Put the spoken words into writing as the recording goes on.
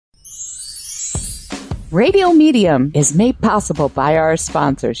Radio Medium is made possible by our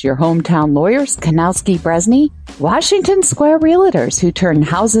sponsors, your hometown lawyers, Kanowski Bresney, Washington Square Realtors, who turn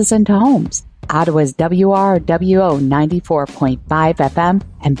houses into homes, Ottawa's WRWO 94.5 FM,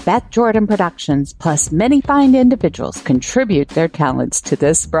 and Beth Jordan Productions, plus many fine individuals contribute their talents to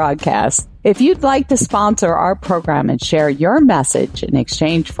this broadcast. If you'd like to sponsor our program and share your message in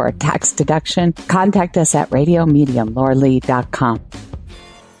exchange for a tax deduction, contact us at radiomediumlauralee.com.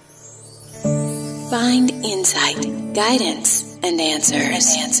 Find insight, guidance, and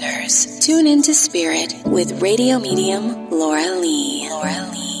answers. Tune into Spirit with Radio Medium Laura Lee.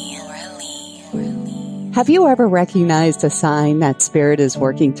 Have you ever recognized a sign that Spirit is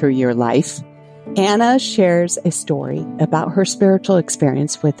working through your life? Anna shares a story about her spiritual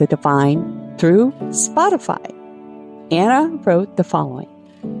experience with the divine through Spotify. Anna wrote the following.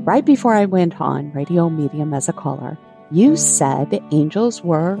 Right before I went on Radio Medium as a caller, you said angels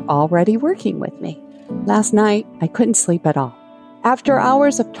were already working with me. Last night, I couldn't sleep at all. After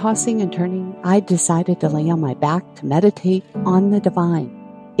hours of tossing and turning, I decided to lay on my back to meditate on the divine.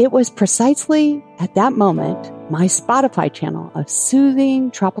 It was precisely at that moment, my Spotify channel of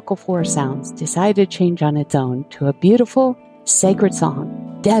soothing tropical forest sounds decided to change on its own to a beautiful, sacred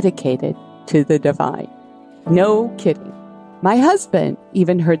song dedicated to the divine. No kidding. My husband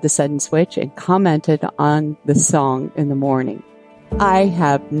even heard the sudden switch and commented on the song in the morning. I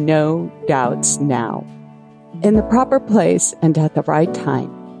have no doubts now. In the proper place and at the right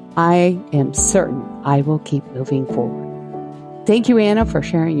time, I am certain I will keep moving forward. Thank you, Anna, for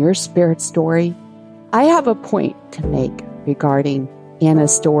sharing your spirit story. I have a point to make regarding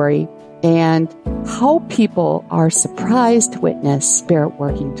Anna's story and how people are surprised to witness spirit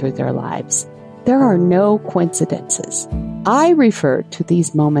working through their lives. There are no coincidences. I refer to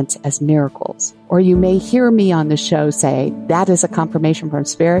these moments as miracles, or you may hear me on the show say, that is a confirmation from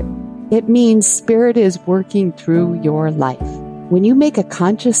Spirit. It means Spirit is working through your life. When you make a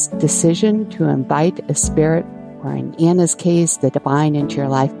conscious decision to invite a spirit, or in Anna's case, the divine, into your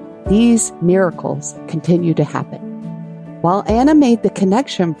life, these miracles continue to happen. While Anna made the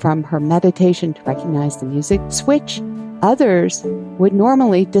connection from her meditation to recognize the music switch, others would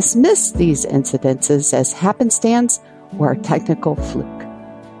normally dismiss these incidences as happenstance or a technical fluke.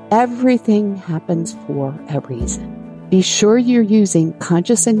 Everything happens for a reason. Be sure you're using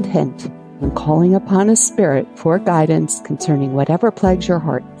conscious intent when calling upon a spirit for guidance concerning whatever plagues your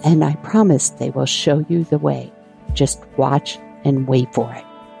heart, and I promise they will show you the way. Just watch and wait for it.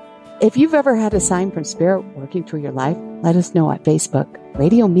 If you've ever had a sign from Spirit working through your life, let us know at Facebook,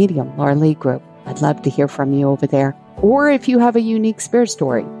 Radio Medium Laura Lee Group. I'd love to hear from you over there. Or if you have a unique spirit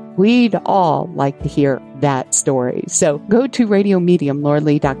story, we'd all like to hear that story. So go to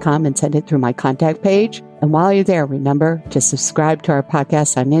radiomediumlauralee.com and send it through my contact page. And while you're there, remember to subscribe to our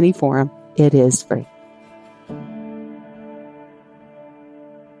podcast on any forum. It is free.